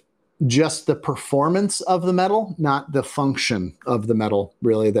sort of just the performance of the metal, not the function of the metal,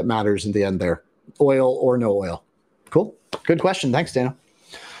 really, that matters in the end there. Oil or no oil. Cool. Good question. Thanks, Dana.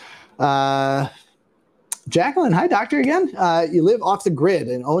 Jacqueline, hi, doctor, again. You live off the grid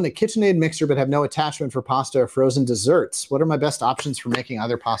and own a KitchenAid mixer but have no attachment for pasta or frozen desserts. What are my best options for making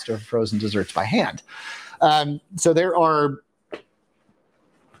other pasta or frozen desserts by hand? So there are...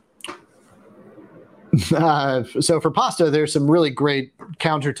 so for pasta, there's some really great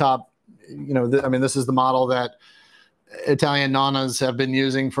countertop, this is the model that Italian nonnas have been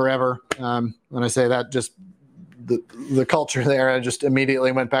using forever. When I say that, just the culture there, I just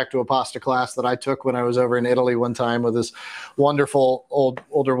immediately went back to a pasta class that I took when I was over in Italy one time with this wonderful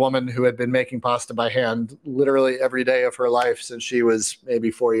older woman who had been making pasta by hand literally every day of her life since she was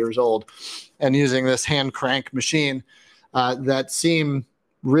maybe 4 years old, and using this hand crank machine that seem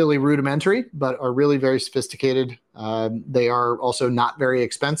really rudimentary, but are really very sophisticated. They are also not very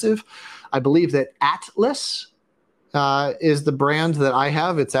expensive. I believe that Atlas is the brand that I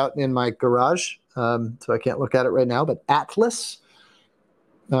have. It's out in my garage, so I can't look at it right now, but Atlas,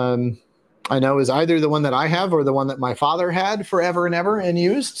 I know, is either the one that I have or the one that my father had forever and ever and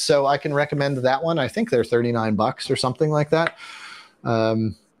used. So I can recommend that one. I think they're $39 or something like that.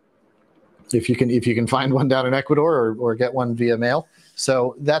 If you can find one down in Ecuador or get one via mail.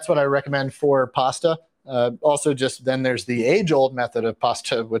 So that's what I recommend for pasta. Also, just then there's the age-old method of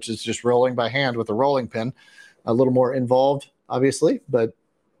pasta, which is just rolling by hand with a rolling pin. A little more involved, obviously, but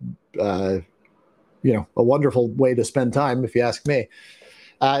a wonderful way to spend time, if you ask me.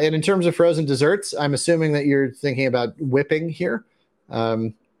 And in terms of frozen desserts, I'm assuming that you're thinking about whipping here.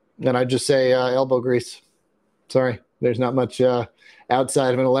 And I'd just say elbow grease. Sorry, there's not much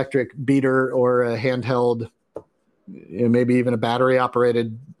outside of an electric beater or a handheld, maybe even a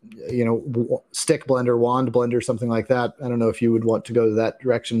battery-operated, stick blender, wand blender, something like that. I don't know if you would want to go that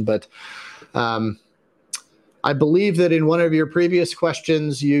direction, but I believe that in one of your previous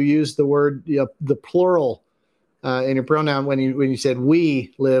questions, you used the word, the plural in your pronoun when you said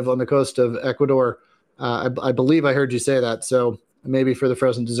we live on the coast of Ecuador. I believe I heard you say that. So maybe for the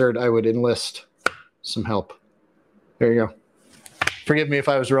frozen dessert, I would enlist some help. There you go. Forgive me if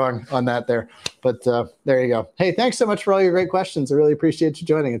I was wrong on that there, but there you go. Hey, thanks so much for all your great questions. I really appreciate you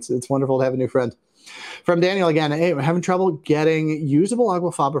joining. It's wonderful to have a new friend. From Daniel again, hey, I'm having trouble getting usable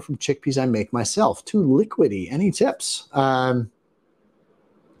aquafaba from chickpeas I make myself. Too liquidy. Any tips? I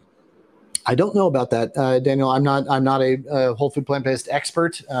don't know about that, Daniel. I'm not a whole food plant-based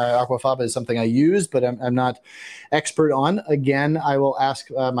expert. Aquafaba is something I use, but I'm not expert on. Again, I will ask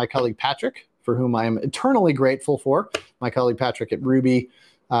my colleague Patrick, for whom I am eternally grateful for, my colleague Patrick at Ruby,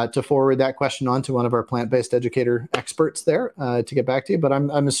 to forward that question on to one of our plant-based educator experts there to get back to you. But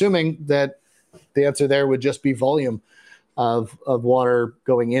I'm assuming that the answer there would just be volume of water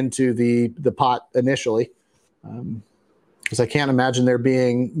going into the pot initially, because I can't imagine there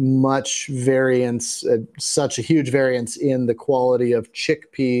being much variance, such a huge variance in the quality of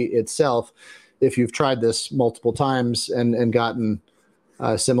chickpea itself if you've tried this multiple times and gotten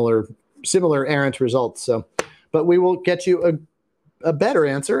similar errant results. So, but we will get you a better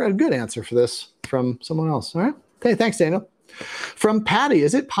answer, a good answer for this from someone else. All right. Okay. Thanks, Daniel. From Patty,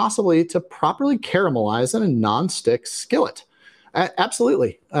 is it possible to properly caramelize in a non-stick skillet?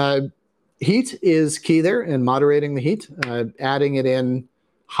 Absolutely. Heat is key there in moderating the heat. Adding it in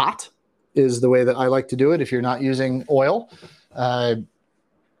hot is the way that I like to do it if you're not using oil.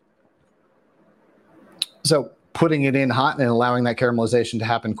 So putting it in hot and allowing that caramelization to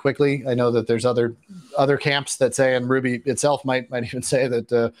happen quickly. I know that there's other camps that say, and Ruby itself might even say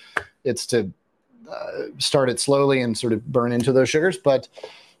that it's to start it slowly and sort of burn into those sugars. But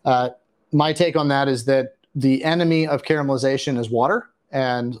my take on that is that the enemy of caramelization is water,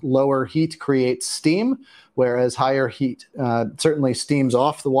 and lower heat creates steam, whereas higher heat certainly steams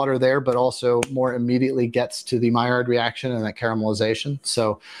off the water there, but also more immediately gets to the Maillard reaction and that caramelization.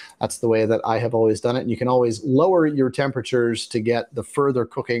 So that's the way that I have always done it. And you can always lower your temperatures to get the further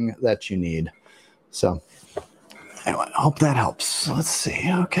cooking that you need. So anyway, I hope that helps. Let's see.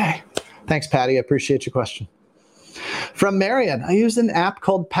 Okay. Thanks, Patty. I appreciate your question. From Marion, I used an app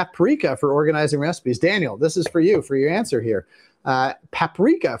called Paprika for organizing recipes. Daniel, this is for you, for your answer here.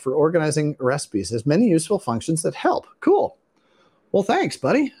 Paprika for organizing recipes has many useful functions that help. Cool. Well, thanks,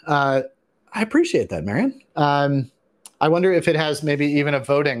 buddy. I appreciate that, Marion. I wonder if it has maybe even a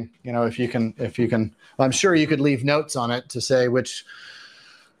voting, if you can, well, I'm sure you could leave notes on it to say which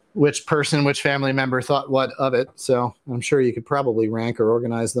person, which family member thought what of it. So I'm sure you could probably rank or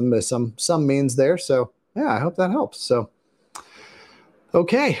organize them by some means there. So yeah, I hope that helps. So,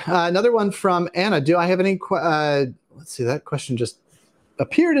 okay. Another one from Anna. Do I have any, let's see, that question just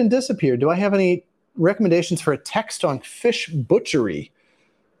appeared and disappeared. Do I have any recommendations for a text on fish butchery?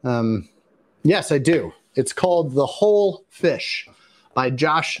 Yes, I do. It's called The Whole Fish. by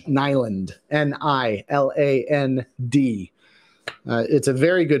Josh Nyland, Niland. It's a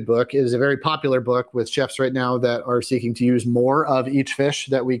very good book. It is a very popular book with chefs right now that are seeking to use more of each fish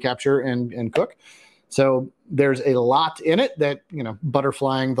that we capture and cook. So there's a lot in it that,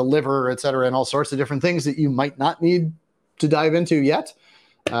 butterflying, the liver, et cetera, and all sorts of different things that you might not need to dive into yet.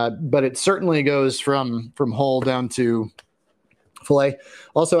 But it certainly goes from whole down to fillet.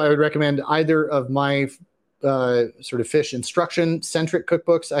 Also, I would recommend either of my sort of fish instruction centric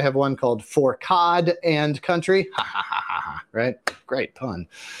cookbooks. I have one called For Cod and Country. Right? Great pun.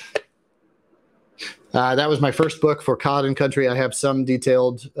 That was my first book, For Cod and Country. I have some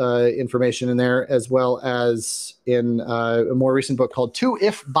detailed information in there, as well as in a more recent book called To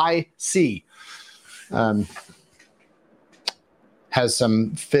If by Sea. Has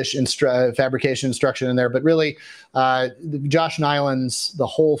some fish fabrication instruction in there, but really, Josh Nyland's The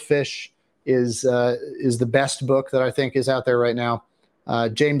Whole Fish is the best book that I think is out there right now.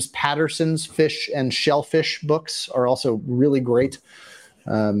 James Patterson's Fish and Shellfish books are also really great.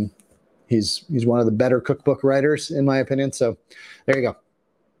 He's one of the better cookbook writers, in my opinion. So there you go.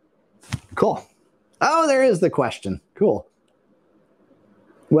 Cool. Oh, there is the question. Cool.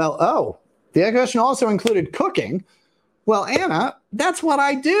 Well, the question also included cooking. Well, Anna, that's what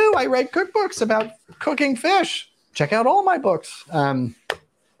I do. I write cookbooks about cooking fish. Check out all my books. And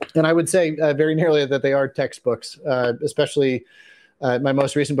I would say very nearly that they are textbooks, especially my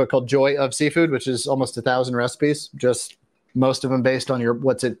most recent book called Joy of Seafood, which is almost 1,000 recipes, just most of them based on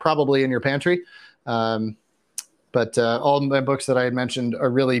what's probably in your pantry. But all my books that I had mentioned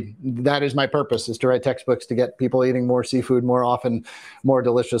are really, that is my purpose, is to write textbooks to get people eating more seafood more often, more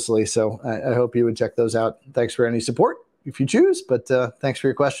deliciously. So I hope you would check those out. Thanks for any support if you choose, but thanks for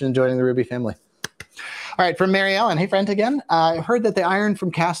your question and joining the Ruby family. All right, from Mary Ellen. Hey, friend, again. I heard that the iron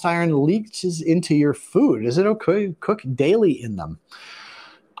from cast iron leaches into your food. Is it okay to cook daily in them?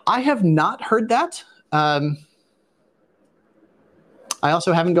 I have not heard that. I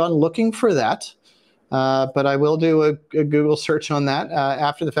also haven't gone looking for that, but I will do a Google search on that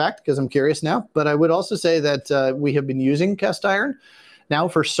after the fact because I'm curious now. But I would also say that we have been using cast iron now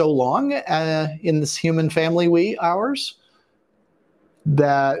for so long in this human family, ours,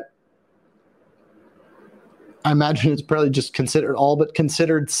 that I imagine it's probably just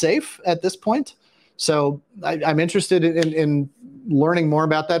considered safe at this point. So I'm interested in learning more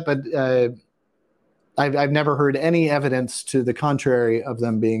about that, but I've never heard any evidence to the contrary of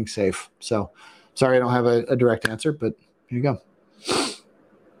them being safe. So sorry I don't have a direct answer, but here you go.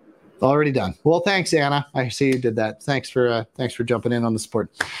 Already done. Well, thanks, Anna. I see you did that. Thanks for jumping in on the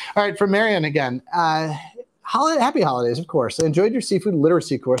support. All right, from Marion again. Happy holidays, of course. I enjoyed your seafood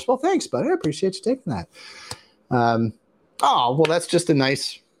literacy course. Well, thanks, buddy. I appreciate you taking that. Well, that's just a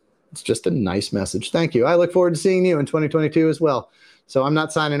nice message. Thank you. I look forward to seeing you in 2022 as well. So I'm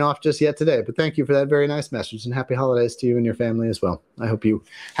not signing off just yet today, but thank you for that very nice message, and happy holidays to you and your family as well. I hope you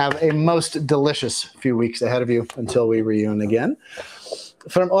have a most delicious few weeks ahead of you until we reunion again.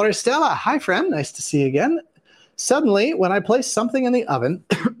 From Orestella. Hi, friend. Nice to see you again. Suddenly, when I place something in the oven,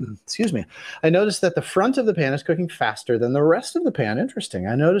 excuse me, I noticed that the front of the pan is cooking faster than the rest of the pan. Interesting.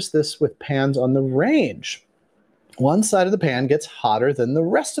 I noticed this with pans on the range. One side of the pan gets hotter than the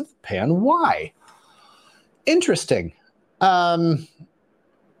rest of the pan. Why? Interesting. I'm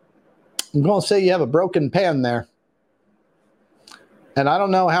going to say you have a broken pan there. And I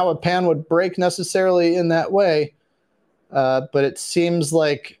don't know how a pan would break necessarily in that way, but it seems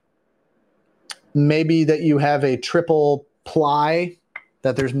like maybe that you have a triple ply,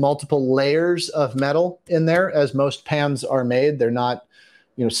 that there's multiple layers of metal in there, as most pans are made. They're not,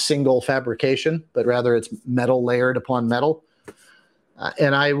 single fabrication, but rather it's metal layered upon metal.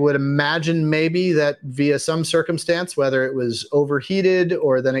 And I would imagine maybe that via some circumstance, whether it was overheated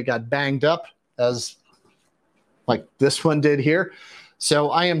or then it got banged up, as like this one did here. So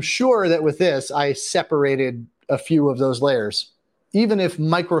I am sure that with this, I separated a few of those layers. Even if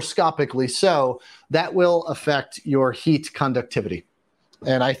microscopically so, that will affect your heat conductivity.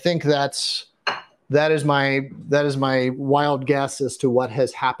 And I think that is my wild guess as to what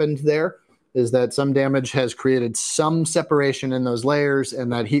has happened there, is that some damage has created some separation in those layers,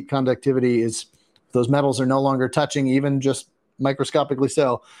 and that heat conductivity is, those metals are no longer touching, even just microscopically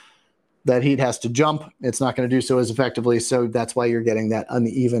so, that heat has to jump. It's not going to do so as effectively. So that's why you're getting that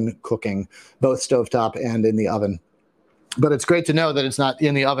uneven cooking, both stovetop and in the oven. But it's great to know that it's not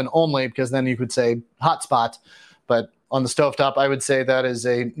in the oven only, because then you could say hot spot. But on the stovetop, I would say that is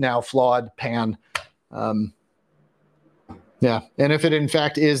a now flawed pan. Yeah. And if it in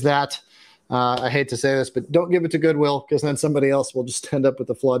fact is that, I hate to say this, but don't give it to Goodwill, because then somebody else will just end up with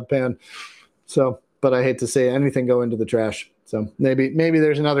a flawed pan. So, but I hate to say anything go into the trash. So maybe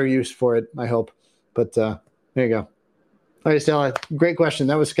there's another use for it, I hope. But there you go. All right, Stella, great question.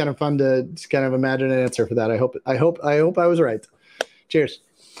 That was kind of fun to just kind of imagine an answer for that. I hope I was right. Cheers.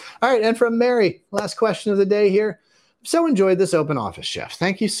 All right, and from Mary, last question of the day here. So enjoyed this open office, Chef.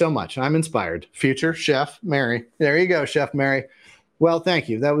 Thank you so much. I'm inspired. Future Chef Mary. There you go, Chef Mary. Well, thank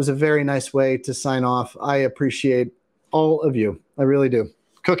you. That was a very nice way to sign off. I appreciate all of you. I really do.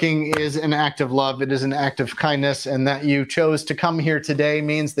 Cooking is an act of love. It is an act of kindness, and that you chose to come here today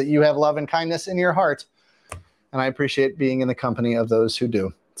means that you have love and kindness in your heart. And I appreciate being in the company of those who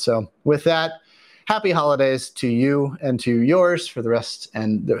do. So with that, happy holidays to you and to yours for the rest,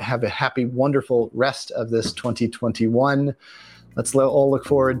 and have a happy, wonderful rest of this 2021. Let's all look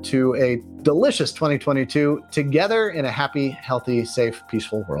forward to a delicious 2022 together in a happy, healthy, safe,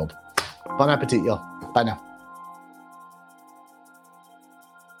 peaceful world. Bon appetit, y'all. Bye now.